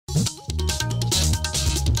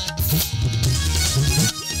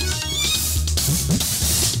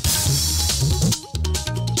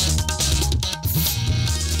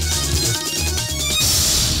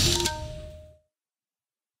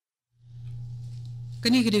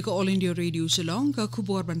Kani gede ko All India Radio Shillong ka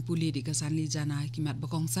khubor ban puli di kasan li jana kimat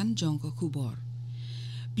bakongsan jong ka khubor.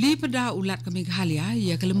 Beli pada ulat ke Meghalaya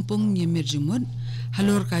ya kelempung nyemir jumud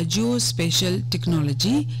halor ka Geospatial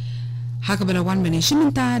Technology ha ka balawan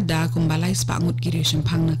management da kumbalai spangut kiri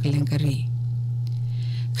sempang na kelengkari.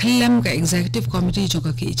 Kelam ka Executive Committee jong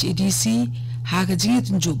ka KHADC ha ka jingit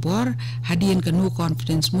njubor hadian ka no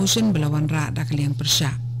confidence motion balawan ra da kaliang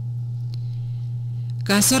persya.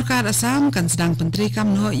 Ka Sarkar Assam kan sedang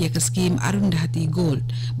penterikam no ia ke skim Arundhati Gold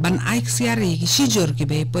ban aik siari ki shijor ki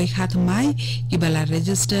be poi khatmai ki bala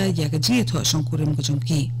register ia ke jingit ho songkurim ko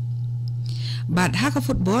jongki. Bad ha ka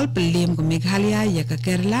football pelim ko Meghalaya ia ke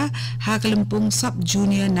Kerala ha ka Lempung Sub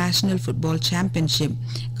Junior National Football Championship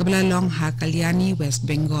ke Belalong ha Kalyani West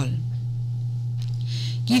Bengal.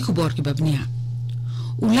 Ki kubor ki babnia.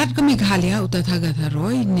 Ulat ke Meghalaya utathaga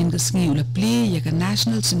tharoy nin kesngi ula play ya ke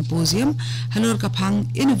National Symposium halor kapang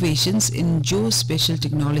Innovations in Geospatial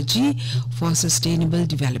Technology for Sustainable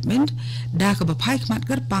Development da ke bapai kemat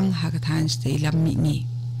gerpang ha kathan stay lam ni.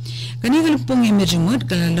 Kani kelempung emerjumut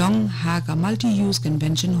kalalong ha ka Multi-Use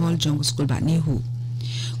Convention Hall jong school bat ni hu.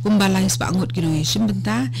 Kumbalai spangut kinoi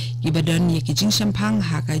shimbenta ki badan ya ki jing sampang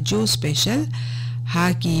ha ka Geospatial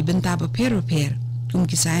ha ki benta repair kum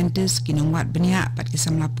ki scientist kinongwat benia pat ki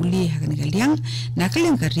samla puli ha kan galiang na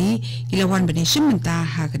kaliang kari kilawan bani shimenta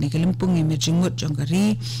ha kan kelempung emerjingut jong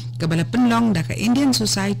kari kabala penlong da ka Indian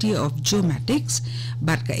Society of Geomatics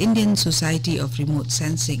bat ka Indian Society of Remote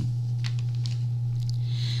Sensing.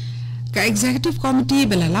 Ka Executive Committee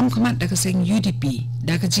belalam khamat da ka seng UDP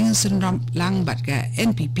da ka jing senram lang bat ka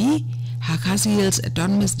NPP ha Khasi Hills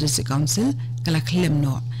Autonomous District Council kala klem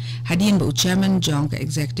no hadian ba chairman jong ka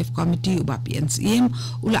Executive Committee uba PNCM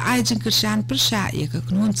ula ai jing kersan persya ya ka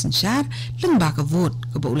knun sensyar leng ba ka vote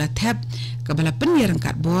ka ba ula tab ka bala penyerang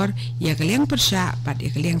kat bor ya ka liang persya pat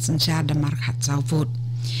ya ka liang sensyar da markhat saw vote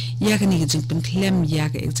ya ka ni jing pen klem ya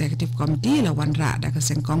ka Executive Committee lawan ra da ka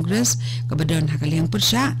seng Congress ka badan ha ka liang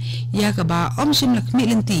persya ya ka ba om sim lak mi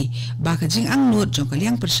lenti ba ka jing ang not jong ka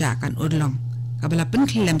liang persya kan urlong kabala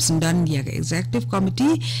penkilem sendan ya ke Executive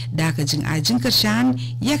Committee da ke jing ajing kersan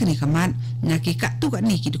ya ke ni kamat na ki kat tu kat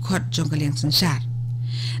ni ki dikot jong kaliang sensar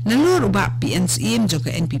nalur uba PNCM jong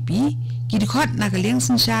ke NPP ki dikot na kaliang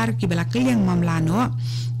sensar ki bala kaliang mamlano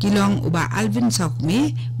kilong uba Alvin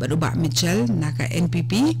Saukume bat uba Mitchell na ke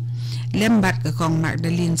NPP lembat ke kong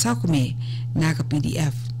Magdalene Saukume na ke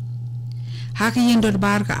PDF ha ki yen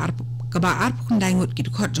dorbar ka kabaar pukundai ngut ki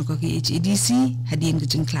dikot jong ka KHADC hadian ke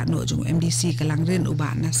jing klat no jong MDC kalangren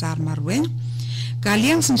uba Nasar Marweng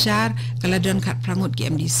kaliang sensar kaladon kat prangut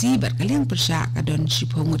ki MDC bat kaliang persya kadon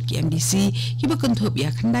shiphongut ki MDC ki bakentup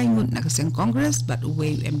ya kandai ngut na keseng Congress bat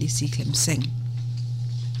uwe MDC klem seng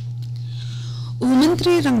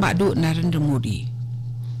Menteri Rang Badu Narendra Modi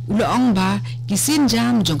Ulaong ba kisin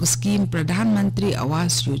jam jong skim Pradhan Mantri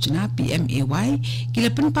Awas Yojana PMAY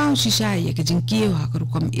kilapan pau shisha ya ke jingkiyo ha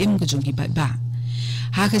karukom im ke jong kibat ba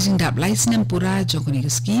ha ke jing dap laisnem pura jong ke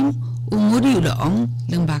skim umuri ulaong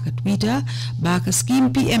leng ba ke Twitter ba ke skim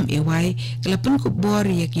PMAY kilapan kubor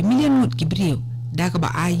ya ki million mut kibriyo da ke ba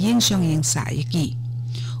ayeng syong yang sa ya ki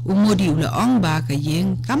umuri ulaong ba ke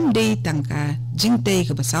yeng kam day tangka jingtay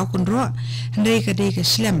ke basaw kunro handai ke day ke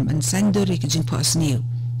shlem an sandori ke jing po asniyo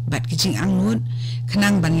bat kijing angut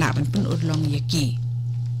kenang ban la ban pun urlong yaki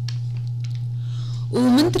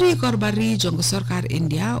Menteri Korbari jong Sarkar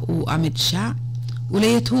India Amit Shah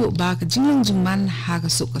ulayathu ba kijing jungman ha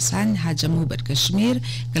kasukasan ha Jammu bat Kashmir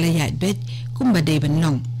kalayat bet kumbadai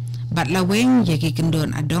banlong bat laweng yaki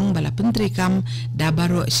kendon adong bala pentrikam da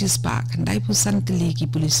baro sispa kandai pusan teli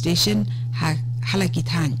ki police station ha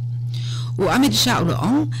halakithan Amit Shah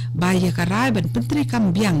ulaong ba ya karai ban pentri kam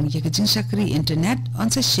biang ya kejing sakri internet on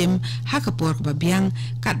sa shim ha kapor ba biang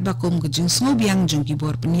kat bakum kejing sngo biang jong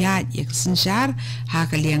kibor peniat ya kesensyar ha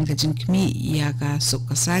kaliang kejing kmi ya ka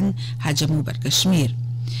sukasan ha Jammu bat Kashmir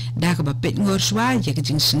da ka ba pet ngor shwa ya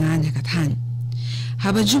kejing sengan ya kathan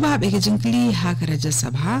Haba juba be kejing kli ha ka Raja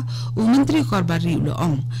Sabha Menteri Korbari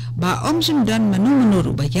ulaong ba om shim dan manu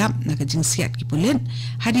bayap na kejing siat ki pulit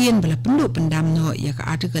hadian bala penduk pendam no ya ka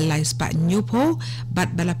artikel lais pa nyopo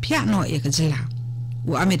bat bala pihak no ya ka jela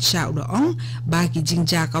Amit Shah ulaong ba kejing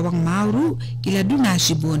ja kawang mauru kila duna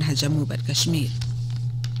shibun ha Jammu bat Kashmir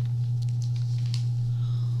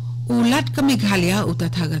Ulat ke Meghalaya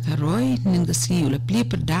utathaga tharoy ning kesi ula pli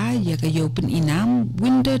perda ya ka yopen inam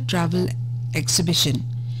winter travel exhibition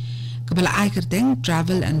kepala ai kerteng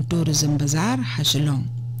travel and tourism bazaar ha Shillong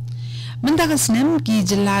mendaga snem ki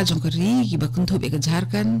jilla jongkari ki bakuntup ke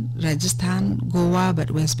Jharkhand Rajasthan Goa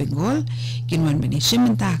bat West Bengal kinwan bani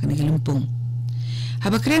shimenta ke Lempung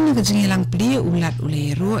Habakren na kajing ilang pli ulat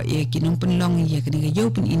ulero ya kinong penlong ya kini gayo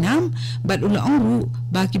pun inam bat ula ongru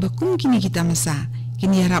ba kibakum kini kita masa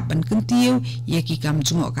kini harap ban kentiyo ya kikam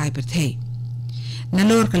jungok kai perthei.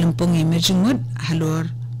 Nalor kalampong ya merjungud halor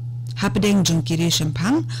hapedeng jung kiri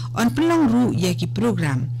sempang on penlong ru ya ki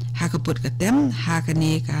program hakaput katem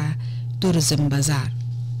hakane ka tourism bazar.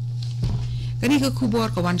 Kani ka kubor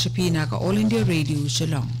kawan sapina ka All India Radio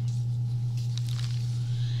Shillong.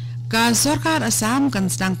 Ka Sarkar Assam kan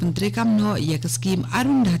sedang penterikam no ia ke skim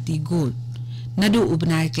Arundhati Gold. Nadu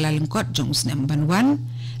ubnai kelalengkot jong usnem banwan.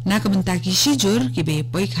 Na kebentaki sijur kibe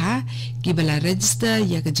poikha kibala register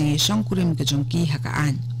ia ke jengi syong kurim ke jongki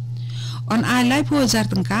hakaan. On ai lai po jar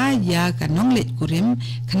tengka ia ka nonglet kurim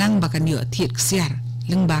kenang bakan yo thiet kesiar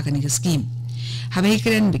lengba kan ke skim. Habai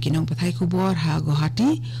keren bikinong pathai kubor ha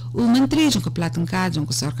Guwahati u menteri jong kepala tengka jong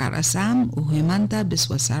ke Sarkar Assam u Hemanta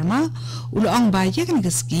Biswa Sarma uloong ba ya kan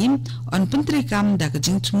ke skim on penterikam da ke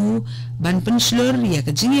jingtmu ban penslur ya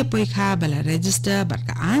ke jingi poikha bala register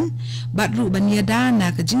barkaan batru ban yada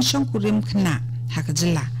na ke jingsyong kurim kena ha ke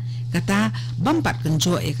jela kata bampat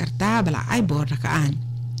kenjo karta bala ai bor rakaan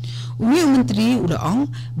umi menteri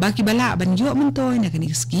uloong baki bala ban yo mentoy na ke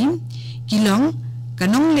skim kilong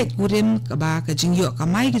kanong let kurim kaba ka jingyo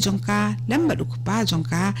kamay ki jongka lambat ukpa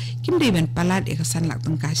jongka kimde ben palat ekasan lak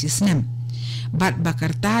tengka sisnem bat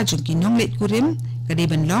bakarta jongki nong let kurim kade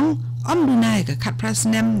ben long om duna ka khat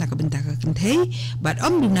prasnem na ka benta ka kenthei bat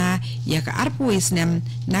om duna ya ka arpu isnem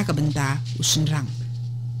na ka benta usinrang.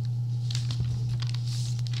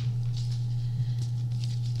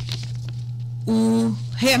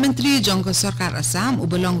 Hea menteri jongka Sarkar Assam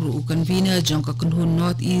ubelong ru convener jongka Kunhun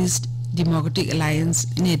North East Democratic Alliance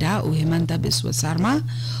NEDA u Hemanta Biswa Sarma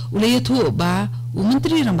ulaya thu ba u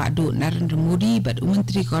menteri rambak do Narendra Modi bat u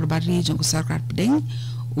menteri korbari jong Sarkar Pedeng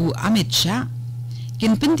u Amit Shah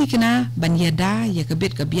kin penti kena ban yada ya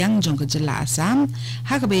kabit kabiang jong jela Assam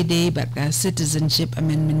ha kabede bat ka Citizenship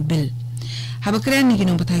Amendment Bill. Habakren ni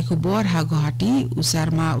kinong pathai kubor ha Guwahati u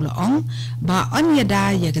Sarma ulaong ba on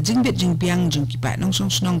yada ya ka jingbit jingbiang jong kipat nong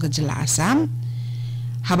song snong ka jela Assam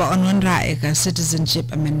haba onwan ra ka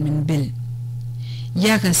Citizenship Amendment Bill.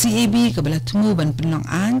 Ya ka CAB ka balatmu ban penlong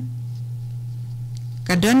an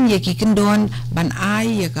kadon ya ki kendon ban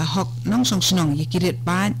ai ya ka hok nong song snong ya kirit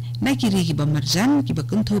pan na kiri ki bamarjan ki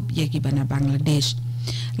bakuntup ya ki bana Bangladesh.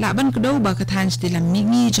 La ban kedo ba ka than stilam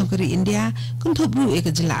mingi jong kari India kuntup ru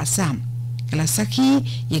ka jela Assam. Kala saki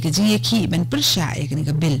ya ka jingi ki ban persya ya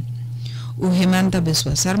ka bill. U Hemanta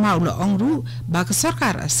Biswa Sarma ula ongru ba ka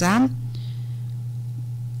Sarkar Assam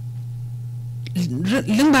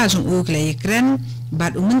lengba jong u klay kren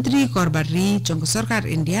bat u menteri korbari jong Sarkar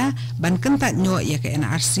India ban kentat nyo ya ke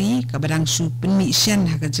NRC ka badang su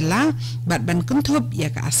penmisyen ha ka jela bat ban kentup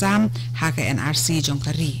ya ke Assam ha ke NRC jong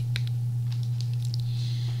kari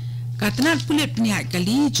katenat pulit peniak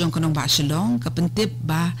kali jong konong ba Shillong ka pentip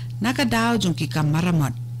ba nakadaw jong ki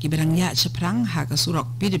kamaramot ki barang ya seprang ha ka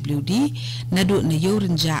surok PWD nadu na yo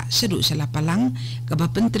renja sedu salapalang ka ba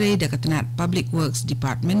pentre da katenat Public Works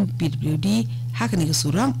Department PWD ha ka ni ka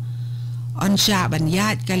surok on sya ban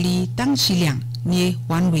ya kali tang Shillong ni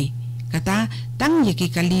one way kata tang ya ki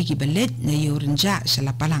kali ki balet na yo renja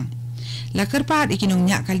salapalang la kerpat ikinong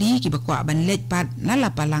nya kali ki bakwa ban let pat na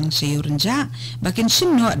lapalang sa yo renja bakin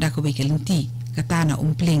simno da ko bekelenti kata na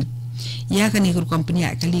umpling ya ka ni kur company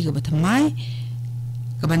kali ka batamay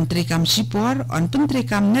kabantri kam sipor on pentri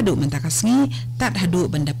kam nadu mentakasngi tat hadu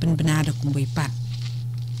benda penbenar da kumbui pat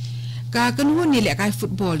ka kenhun ni lek kai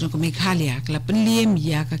football jong Meghalaya kala penlim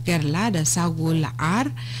ya ka Kerala da sagul la ar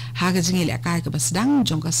ha ka jingi lek kai ka basdang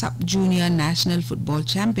jong ka sub junior national football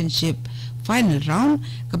championship final round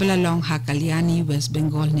ka belalong ha Kalyani West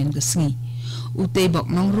Bengal nin gasngi utay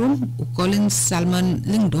bok nong rum u Collins Salmon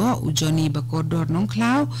Lingdo u Johnny Bakodor nong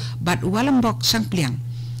Klaw bat walam bok sangpliang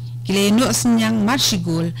kile no senyang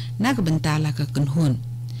marshigol na kabentala ka kenhun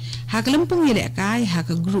ha kelempung yele kai ha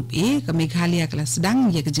ka group A ka Meghalaya kala sedang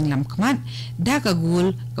ya ka jinglam kmat da ka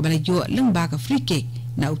gol ka balajo lengba ka free kick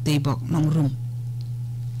na utay bok nong rum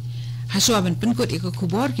haswa ban penkot ka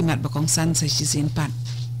kubor kimat bakong san sa season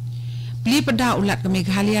 4 Pli pada ulat ke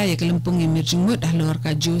Meghalaya ya kelempung emerging mud halor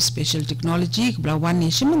ka Geospatial Technology kebelawan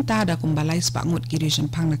ni simenta da kumbalai sepangut kiri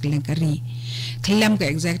sempang na kelengkari. Kelam ke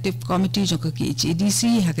Executive Committee jong ke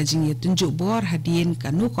HEDC ha ka jing ya tunjuk bor hadien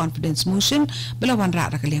ka no confidence motion belawan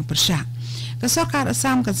rak ra keleng persya. Ka Sarkar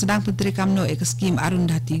Assam kan sedang penteri kamno ek skim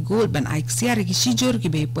Arundhati Gold ban aik siar ki sijur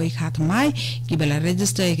ki be poi khat mai ki bela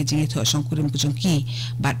register ke jing tho song kurim ku jong ki.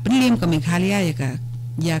 Bat penlim ke Meghalaya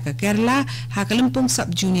ya ka Kerala ha kelempung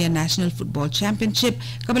sub junior national football championship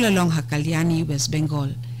kabelalong ha Kalyani West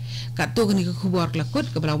Bengal kat tu ni ke khubor kelakut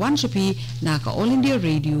ke belawan sepi na ke All India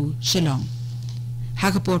Radio Shillong.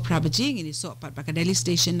 Hakapor Prabaji ini sok pat pakai Daily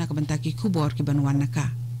Station na ke bentaki khubor ke Banuan naka.